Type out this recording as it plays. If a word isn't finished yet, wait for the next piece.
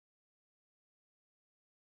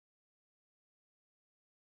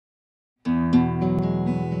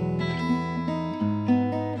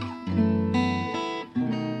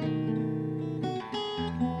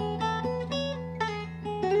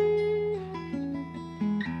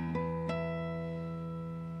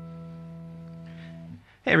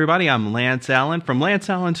Hey everybody, I'm Lance Allen from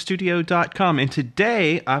lanceallenstudio.com, and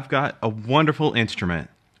today I've got a wonderful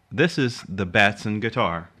instrument. This is the Batson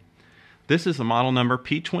guitar. This is the model number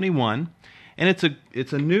P21, and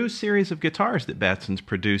it's a new series of guitars that Batson's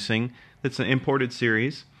producing. It's an imported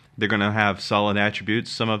series. They're going to have solid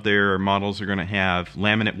attributes. Some of their models are going to have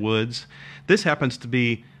laminate woods. This happens to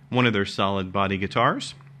be one of their solid body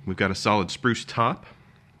guitars. We've got a solid spruce top,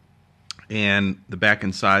 and the back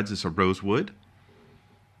and sides is a rosewood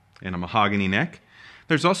and a mahogany neck.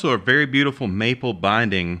 There's also a very beautiful maple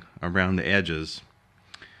binding around the edges.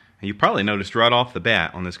 And you probably noticed right off the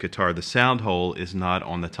bat on this guitar, the sound hole is not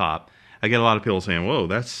on the top. I get a lot of people saying, whoa,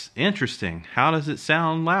 that's interesting. How does it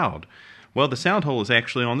sound loud? Well, the sound hole is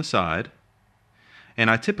actually on the side.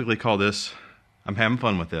 And I typically call this, I'm having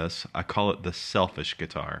fun with this, I call it the selfish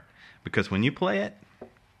guitar. Because when you play it,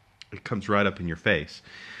 it comes right up in your face.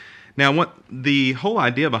 Now, what the whole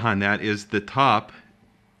idea behind that is the top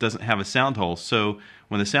doesn't have a sound hole, so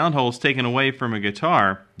when the sound hole is taken away from a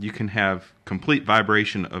guitar, you can have complete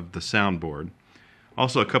vibration of the soundboard.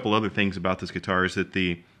 Also, a couple other things about this guitar is that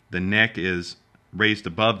the neck is raised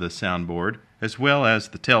above the soundboard, as well as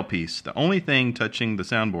the tailpiece. The only thing touching the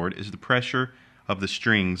soundboard is the pressure of the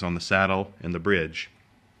strings on the saddle and the bridge.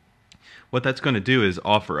 What that's going to do is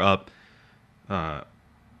offer up a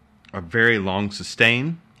very long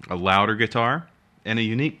sustain, a louder guitar, and a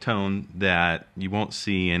unique tone that you won't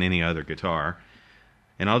see in any other guitar.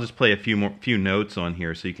 And I'll just play a few notes on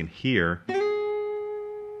here so you can hear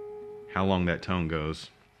how long that tone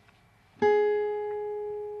goes.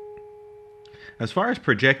 As far as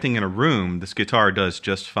projecting in a room, this guitar does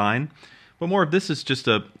just fine. But more of this is just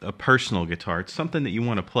a personal guitar. It's something that you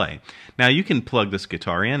want to play. Now you can plug this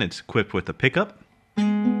guitar in. It's equipped with a pickup,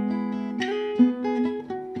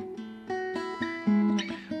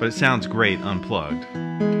 but it sounds great unplugged.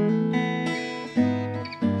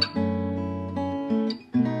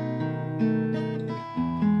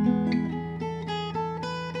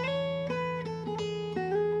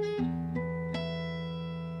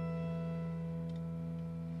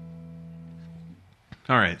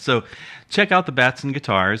 Alright, so check out the Batson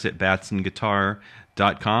guitars at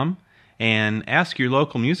batsonguitar.com and ask your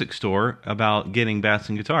local music store about getting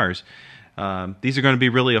Batson guitars. These are going to be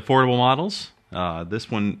really affordable models.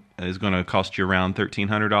 This one is going to cost you around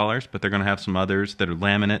 $1,300, but they're going to have some others that are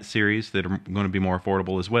laminate series that are going to be more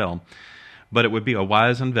affordable as well. But it would be a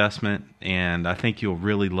wise investment, and I think you'll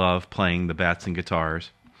really love playing the Batson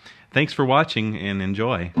guitars. Thanks for watching, and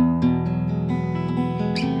enjoy.